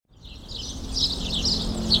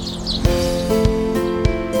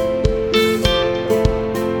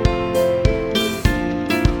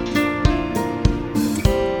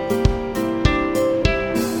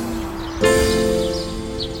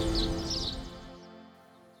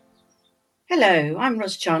Hello, I'm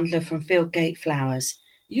Ros Chandler from Fieldgate Flowers.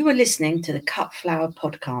 You are listening to the Cut Flower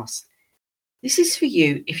Podcast. This is for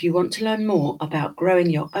you if you want to learn more about growing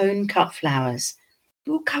your own cut flowers.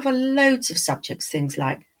 We'll cover loads of subjects, things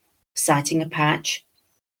like siting a patch,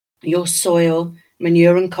 your soil,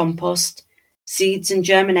 manure and compost, seeds and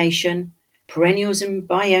germination, perennials and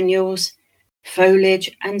biennials,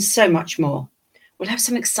 foliage, and so much more. We'll have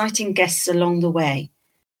some exciting guests along the way.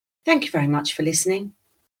 Thank you very much for listening.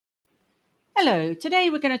 Hello, today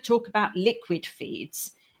we're going to talk about liquid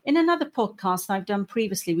feeds. In another podcast I've done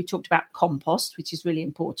previously, we talked about compost, which is really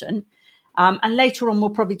important. And later on,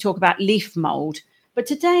 we'll probably talk about leaf mold. But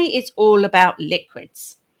today it's all about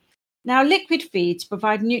liquids. Now, liquid feeds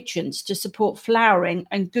provide nutrients to support flowering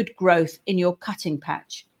and good growth in your cutting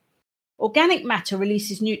patch. Organic matter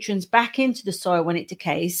releases nutrients back into the soil when it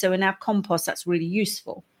decays. So in our compost, that's really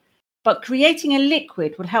useful. But creating a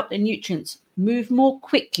liquid will help the nutrients move more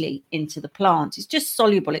quickly into the plant. It's just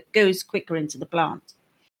soluble. It goes quicker into the plant.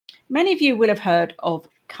 Many of you will have heard of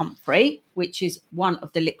comfrey, which is one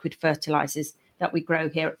of the liquid fertilizers that we grow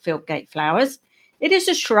here at Fieldgate Flowers. It is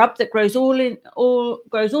a shrub that grows all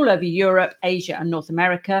over Europe, Asia, and North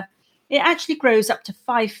America. It actually grows up to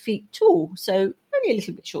 5 feet tall, so only a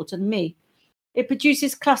little bit shorter than me. It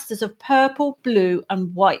produces clusters of purple, blue,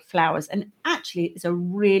 and white flowers, and actually it's a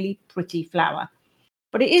really pretty flower.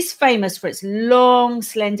 But it is famous for its long,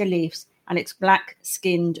 slender leaves and its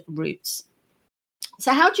black-skinned roots.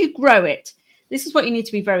 So how do you grow it? This is what you need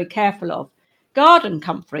to be very careful of. Garden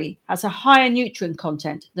comfrey has a higher nutrient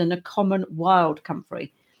content than a common wild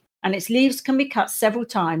comfrey, and its leaves can be cut several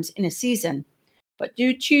times in a season. But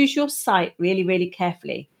do choose your site really, really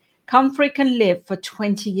carefully. Comfrey can live for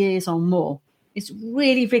 20 years or more. It's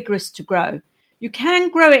really vigorous to grow. You can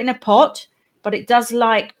grow it in a pot, but it does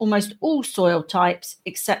like almost all soil types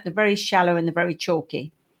except the very shallow and the very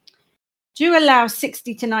chalky. Do allow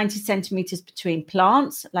 60 to 90 centimetres between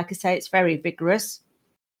plants. Like I say, it's very vigorous.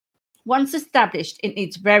 Once established, it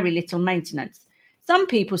needs very little maintenance. Some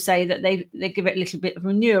people say that they give it a little bit of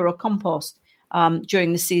manure or compost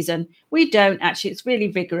during the season. We don't actually. It's really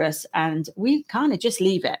vigorous and we kind of just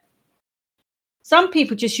leave it. Some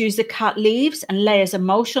people just use the cut leaves and layers of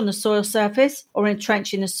mulch on the soil surface or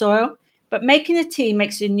entrench in the soil, but making the tea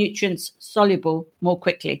makes the nutrients soluble more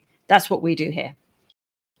quickly. That's what we do here.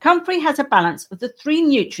 Comfrey has a balance of the 3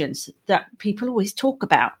 nutrients that people always talk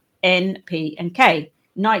about, N, P, and K,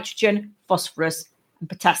 nitrogen, phosphorus, and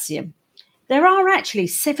potassium. There are actually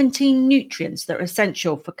 17 nutrients that are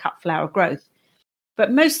essential for cut flower growth,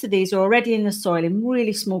 but most of these are already in the soil in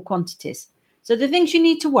really small quantities. So the things you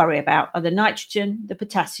need to worry about are the nitrogen, the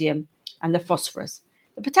potassium, and the phosphorus.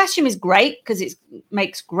 The potassium is great because it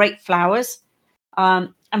makes great flowers,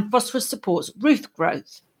 and phosphorus supports root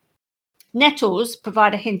growth. Nettles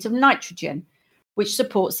provide a hint of nitrogen, which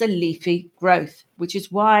supports the leafy growth, which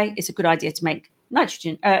is why it's a good idea to make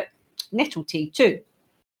nettle tea too.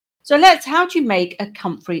 So how do you make a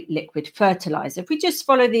comfrey liquid fertilizer? If we just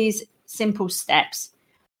follow these simple steps,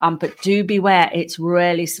 but do beware, it's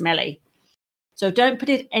really smelly. So don't put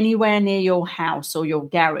it anywhere near your house or your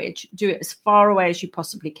garage. Do it as far away as you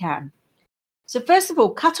possibly can. So first of all,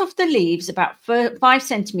 cut off the leaves about 5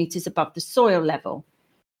 centimetres above the soil level.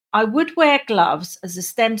 I would wear gloves as the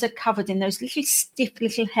stems are covered in those little stiff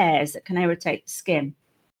little hairs that can irritate the skin.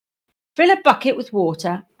 Fill a bucket with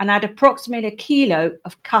water and add approximately 1 kilo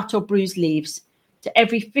of cut or bruised leaves to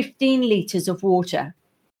every 15 litres of water.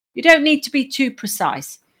 You don't need to be too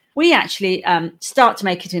precise. We actually start to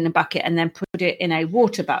make it in a bucket and then put it in a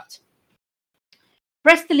water butt.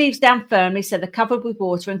 Press the leaves down firmly so they're covered with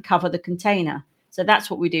water and cover the container. So that's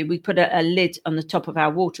what we do. We put a lid on the top of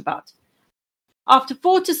our water butt. After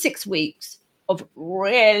 4 to 6 weeks of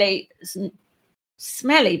really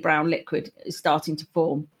smelly brown liquid is starting to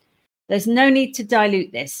form, there's no need to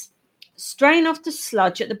dilute this. Strain off the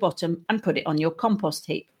sludge at the bottom and put it on your compost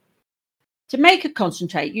heap. To make a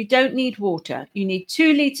concentrate, you don't need water. You need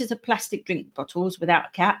 2 litres of plastic drink bottles without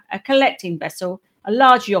a cap, a collecting vessel, a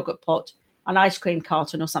large yoghurt pot, an ice cream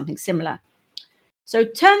carton or something similar. So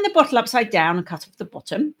turn the bottle upside down and cut off the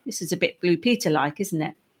bottom. This is a bit Blue Peter-like, isn't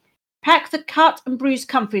it? Pack the cut and bruised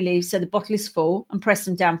comfrey leaves so the bottle is full and press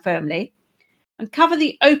them down firmly. And cover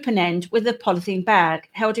the open end with a polythene bag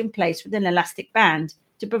held in place with an elastic band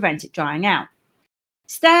to prevent it drying out.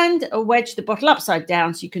 Stand or wedge the bottle upside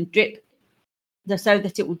down so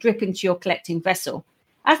that it will drip into your collecting vessel.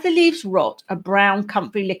 As the leaves rot, a brown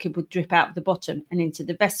comfrey liquid will drip out the bottom and into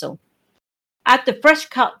the vessel. Add the fresh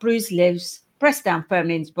cut bruised leaves, press down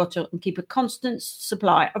firmly into the bottle and keep a constant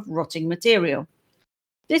supply of rotting material.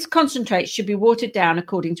 This concentrate should be watered down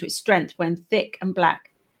according to its strength when thick and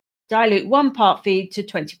black. Dilute 1 part feed to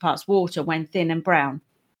 20 parts water when thin and brown,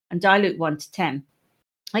 and dilute 1 to 10.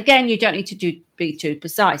 Again, you don't need to be too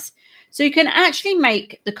precise. So you can actually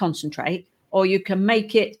make the concentrate, or you can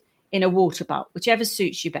make it in a water butt, whichever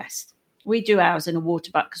suits you best. We do ours in a water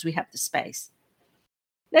butt because we have the space.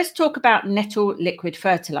 Let's talk about nettle liquid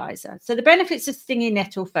fertilizer. So the benefits of stingy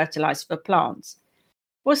nettle fertilizer for plants.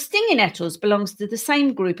 Well, stingy nettles belongs to the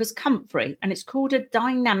same group as comfrey, and it's called a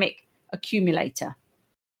dynamic accumulator.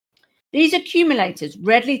 These accumulators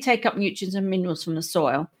readily take up nutrients and minerals from the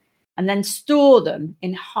soil and then store them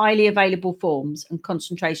in highly available forms and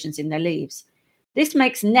concentrations in their leaves. This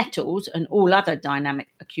makes nettles and all other dynamic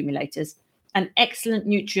accumulators an excellent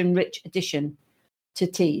nutrient-rich addition to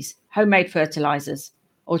teas, homemade fertilizers,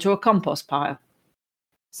 or to a compost pile.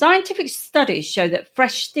 Scientific studies show that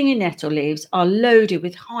fresh stinging nettle leaves are loaded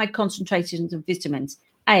with high concentrations of vitamins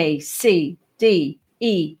A, C, D,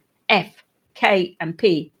 E, F, K, and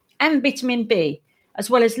P, and vitamin B,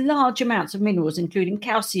 as well as large amounts of minerals, including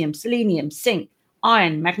calcium, selenium, zinc,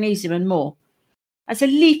 iron, magnesium, and more. As a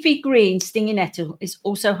leafy green stinging nettle is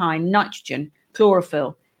also high in nitrogen,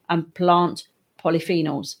 chlorophyll, and plant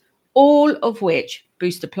polyphenols, all of which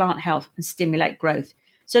boost the plant health and stimulate growth.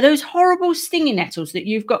 So those horrible stinging nettles that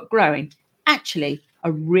you've got growing actually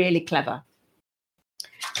are really clever.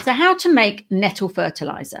 So how to make nettle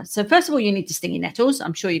fertilizer? So first of all, you need the stinging nettles.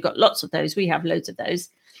 I'm sure you've got lots of those. We have loads of those.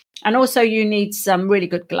 And also you need some really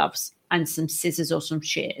good gloves and some scissors or some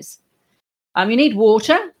shears. You need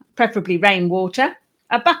water, preferably rainwater,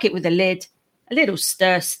 a bucket with a lid, a little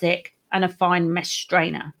stir stick, and a fine mesh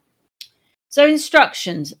strainer. So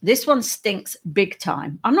instructions, this one stinks big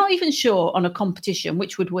time. I'm not even sure on a competition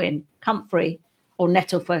which would win, comfrey or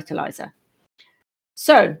nettle fertilizer.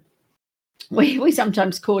 So we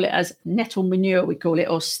sometimes call it as nettle manure, we call it,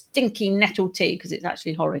 or stinky nettle tea, because it's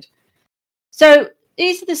actually horrid. So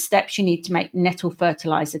these are the steps you need to make nettle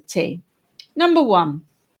fertilizer tea. Number 1,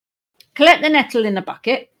 collect the nettle in a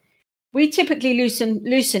bucket. We typically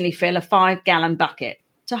loosely fill a 5-gallon bucket.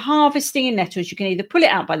 To harvest stinging nettles, you can either pull it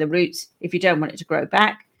out by the roots if you don't want it to grow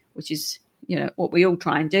back, which is, what we all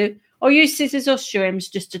try and do, or use scissors or trims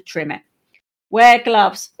just to trim it. Wear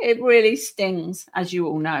gloves. It really stings, as you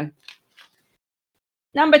all know.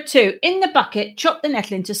 Number 2, in the bucket, chop the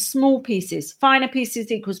nettle into small pieces. Finer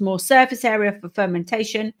pieces equals more surface area for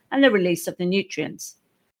fermentation and the release of the nutrients.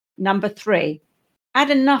 Number 3, add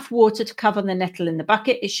enough water to cover the nettle in the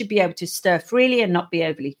bucket. It should be able to stir freely and not be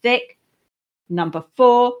overly thick. Number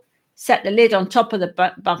 4, set the lid on top of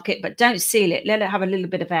the bucket, but don't seal it. Let it have a little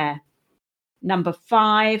bit of air. Number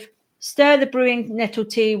 5, stir the brewing nettle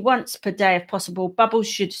tea once per day if possible. Bubbles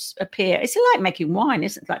should appear. It's like making wine,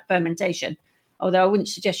 isn't it? Like fermentation, although I wouldn't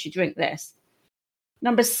suggest you drink this.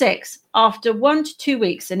 Number 6, after 1 to 2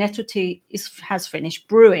 weeks, the nettle tea has finished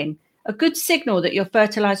brewing. A good signal that your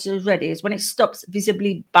fertilizer is ready is when it stops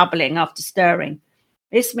visibly bubbling after stirring.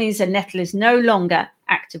 This means the nettle is no longer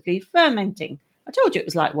actively fermenting. I told you it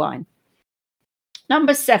was like wine.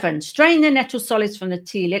 Number 7, strain the nettle solids from the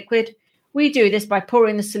tea liquid. We do this by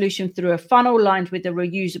pouring the solution through a funnel lined with a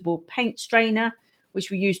reusable paint strainer,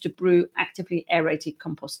 which we use to brew actively aerated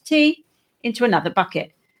compost tea, into another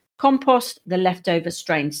bucket. Compost the leftover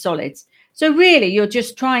strained solids. So really, you're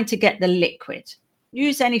just trying to get the liquid.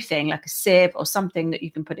 Use anything like a sieve or something that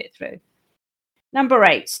you can put it through. Number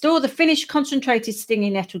 8, store the finished concentrated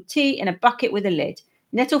stinging nettle tea in a bucket with a lid.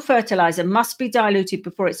 Nettle fertilizer must be diluted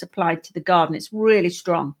before it's applied to the garden. It's really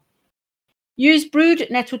strong. Use brewed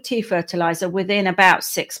nettle tea fertilizer within about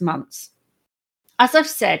 6 months. As I've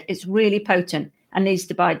said, it's really potent and needs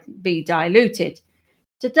to be diluted.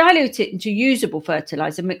 To dilute it into usable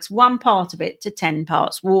fertilizer, mix 1 part of it to 10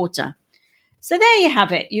 parts water. So there you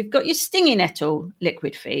have it. You've got your stinging nettle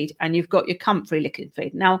liquid feed and you've got your comfrey liquid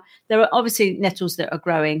feed. Now, there are obviously nettles that are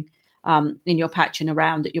growing in your patch and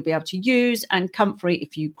around that you'll be able to use. And comfrey,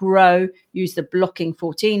 if you grow, use the Blocking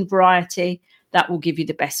 14 variety. That will give you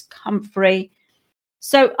the best comfrey.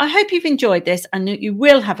 So I hope you've enjoyed this and that you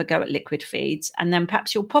will have a go at liquid feeds. And then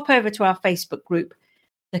perhaps you'll pop over to our Facebook group,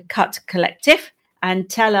 The Cut Collective, and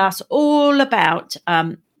tell us all about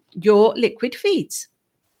your liquid feeds.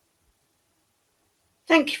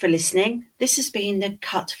 Thank you for listening. This has been the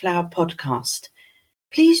Cut Flower Podcast.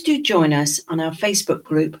 Please do join us on our Facebook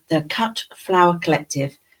group, The Cut Flower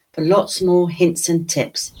Collective, for lots more hints and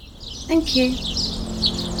tips. Thank you.